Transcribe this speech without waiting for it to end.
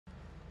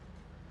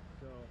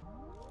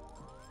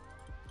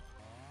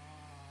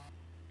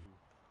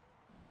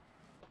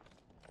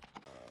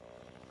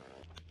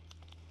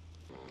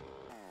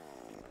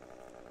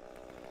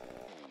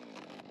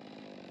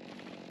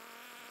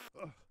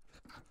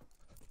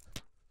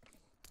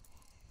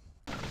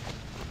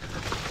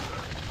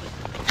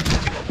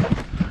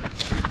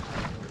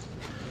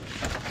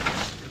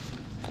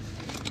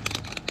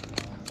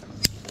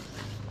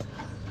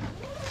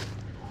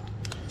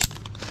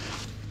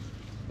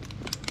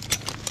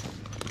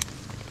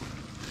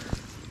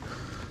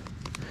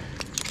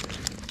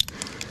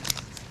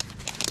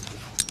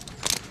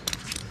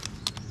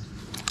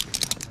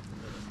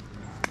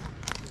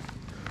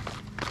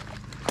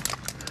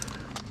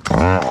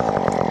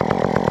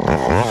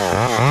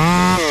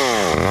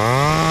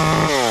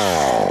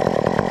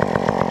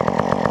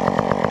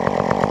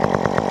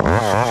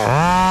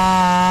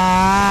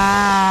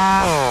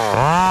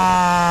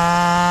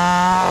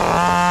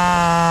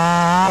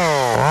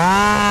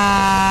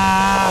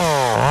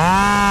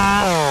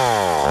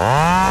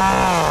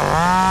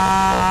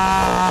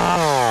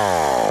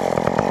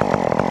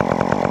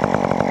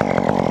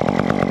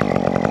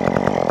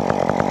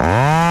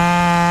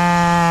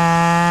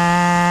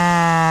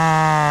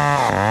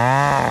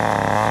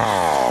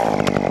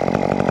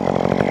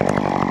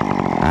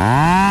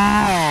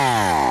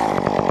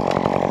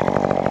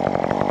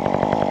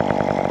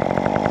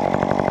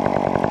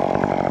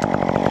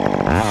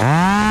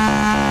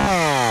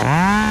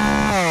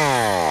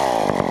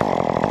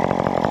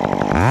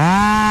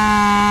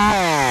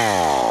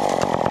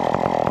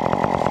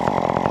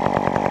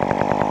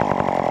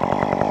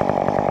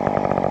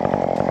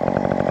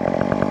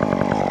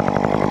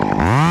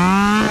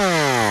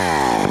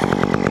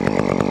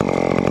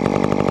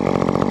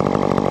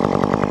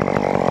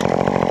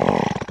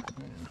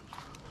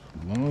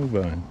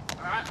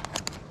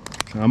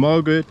I'm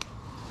all good.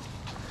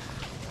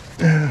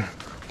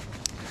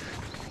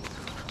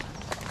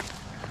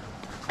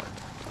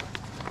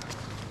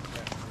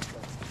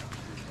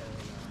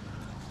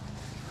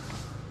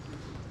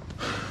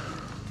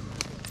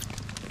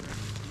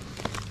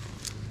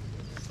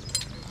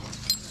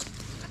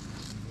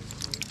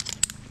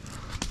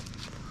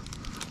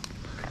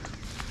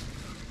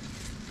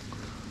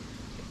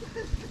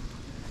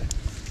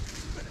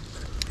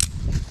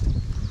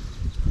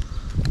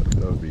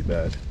 That would be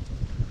bad.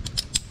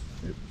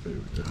 Yep, there we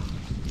go.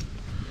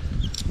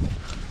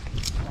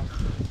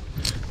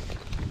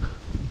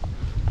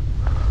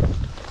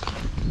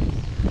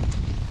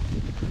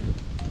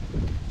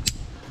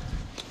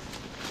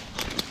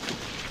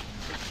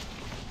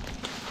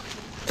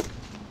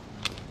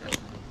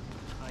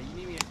 You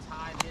need me to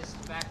tie this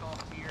back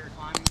off to your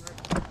climbing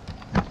rope?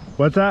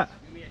 What's that?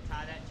 You need me to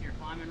tie that to your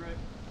climbing rope?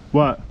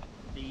 What?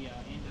 The end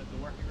of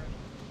the working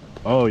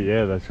rope? Oh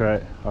yeah, that's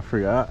right. I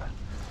forgot.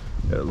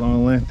 That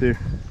long length there.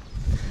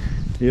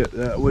 Yeah,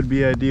 that would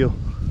be ideal.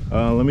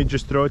 Let me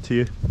just throw it to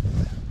you.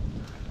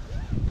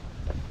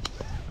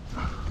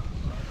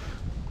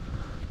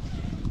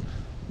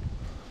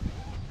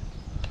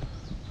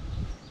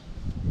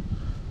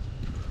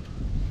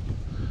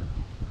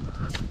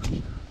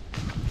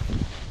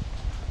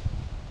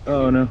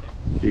 Oh no,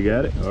 you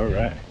got it? All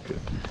right, good.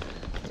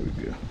 There we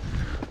go.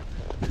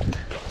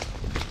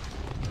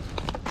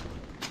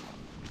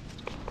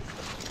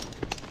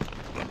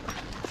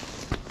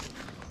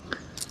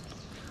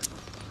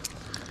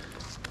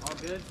 All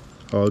good?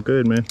 All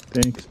good, man.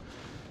 Thanks.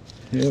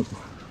 Yep.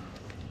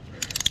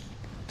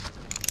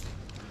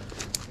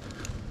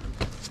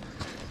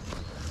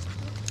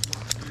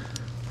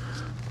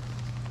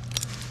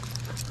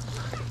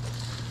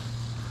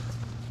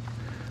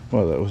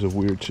 Well, that was a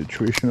weird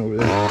situation over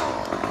there.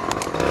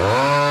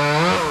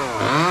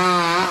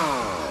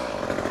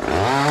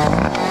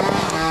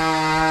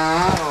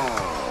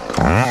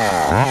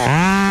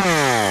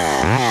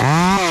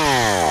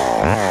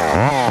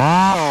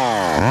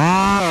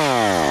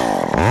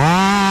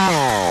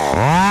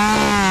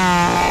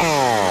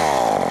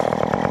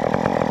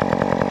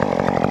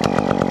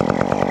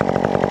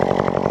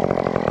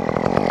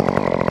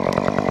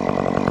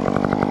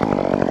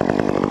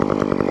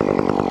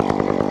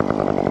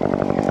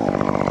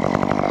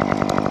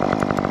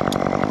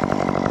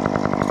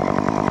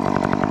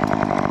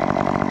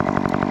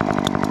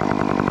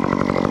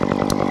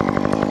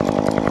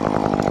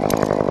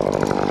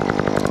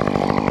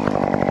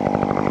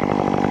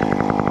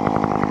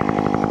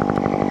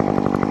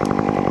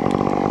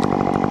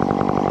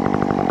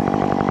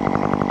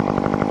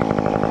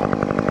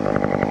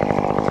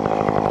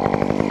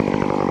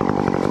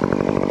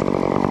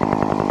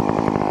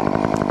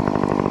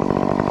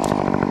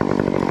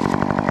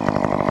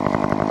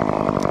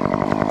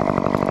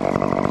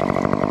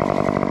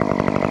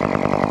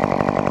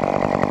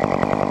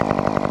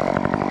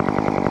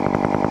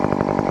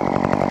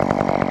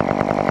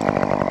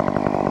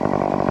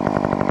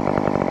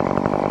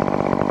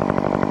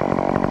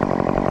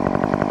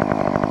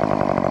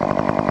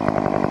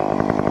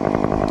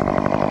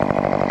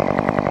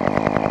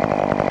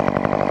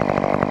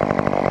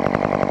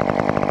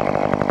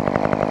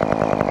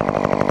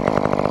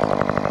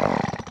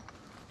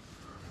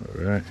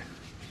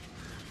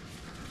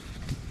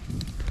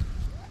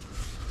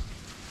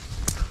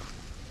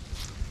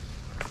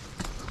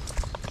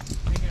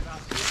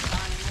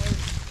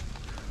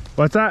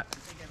 What's that?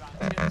 Thinking about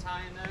tip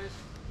tying those?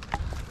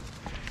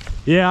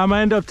 Yeah, I'm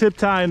gonna end up tip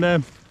tying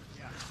them.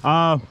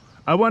 Yeah.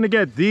 I want to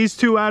get these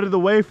two out of the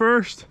way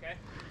first, Okay.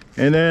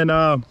 and then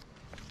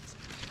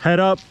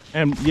head up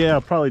and yeah,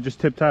 I'll probably just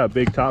tip tie a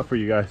big top for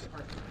you guys.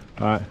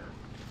 All right.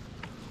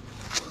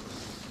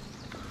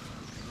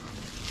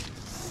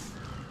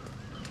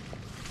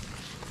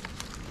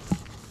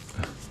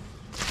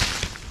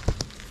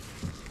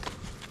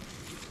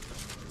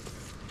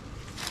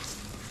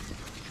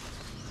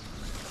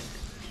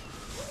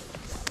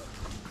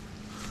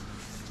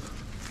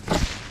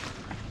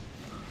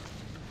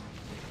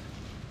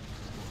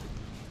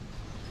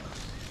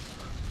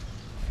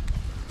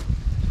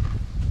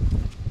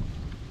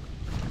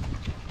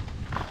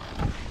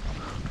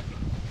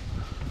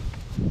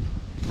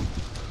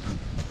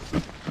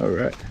 All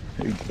right,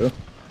 there you go.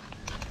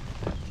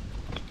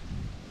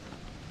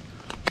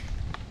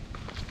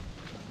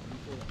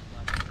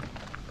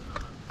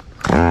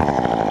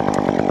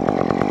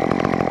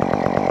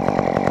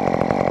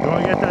 You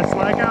want to get that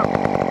slack out?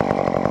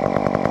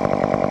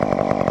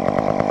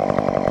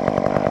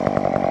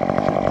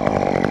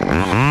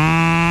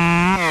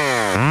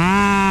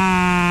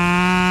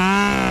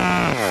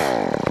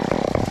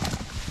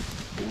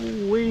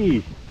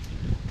 Ooh-wee.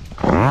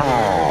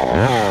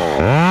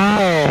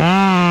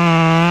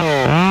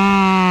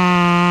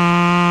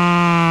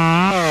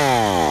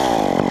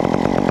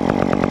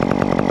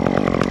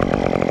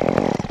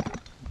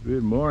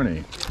 Good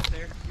morning.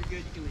 There, you're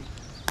good. You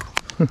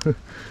can leave.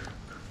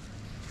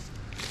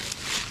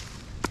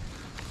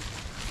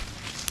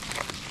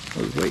 I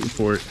was waiting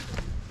for it.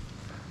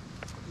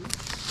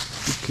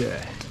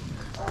 Okay.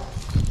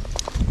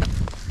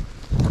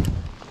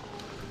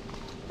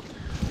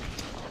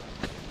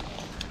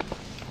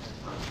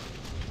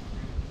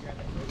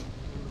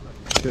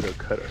 Should have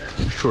cut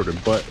a shorter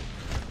butt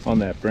on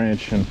that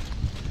branch, and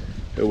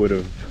it would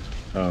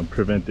have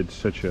prevented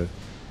such an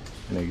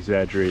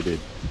exaggerated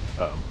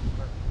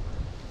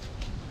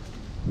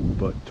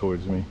butt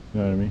towards me.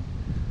 You know what I mean?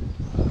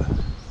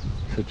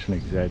 Such an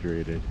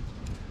exaggerated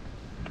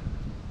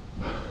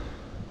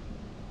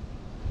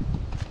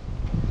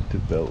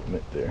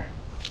development there.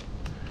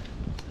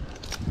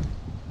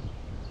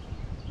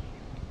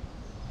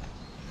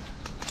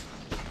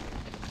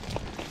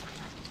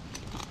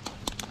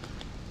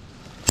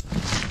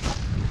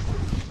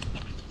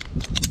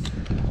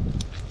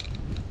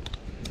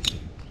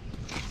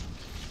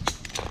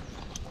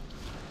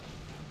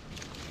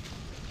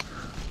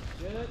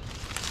 Good.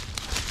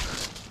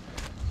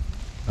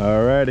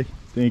 Alrighty,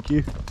 thank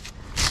you.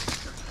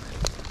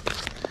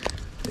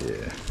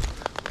 Yeah.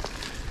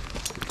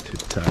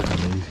 Tip tie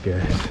on these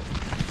guys.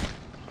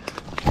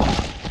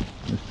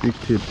 Let's big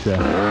tip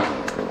tie.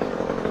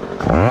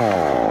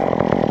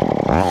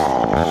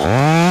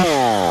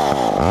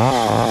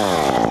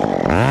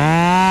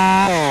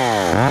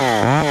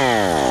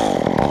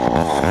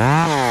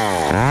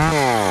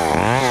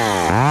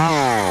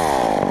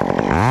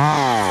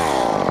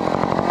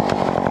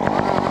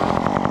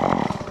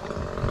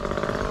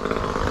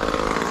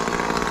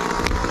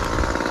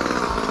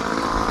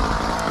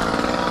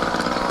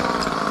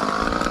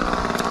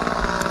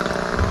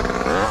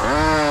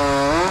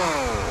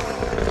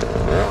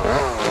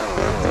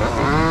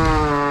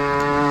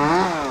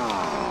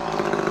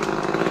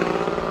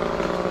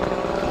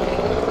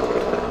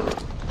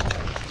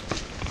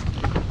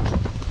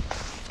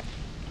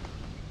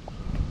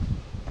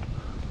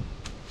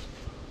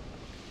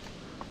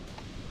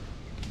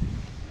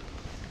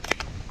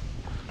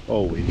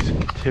 Always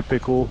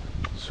typical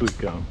sweet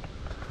gum.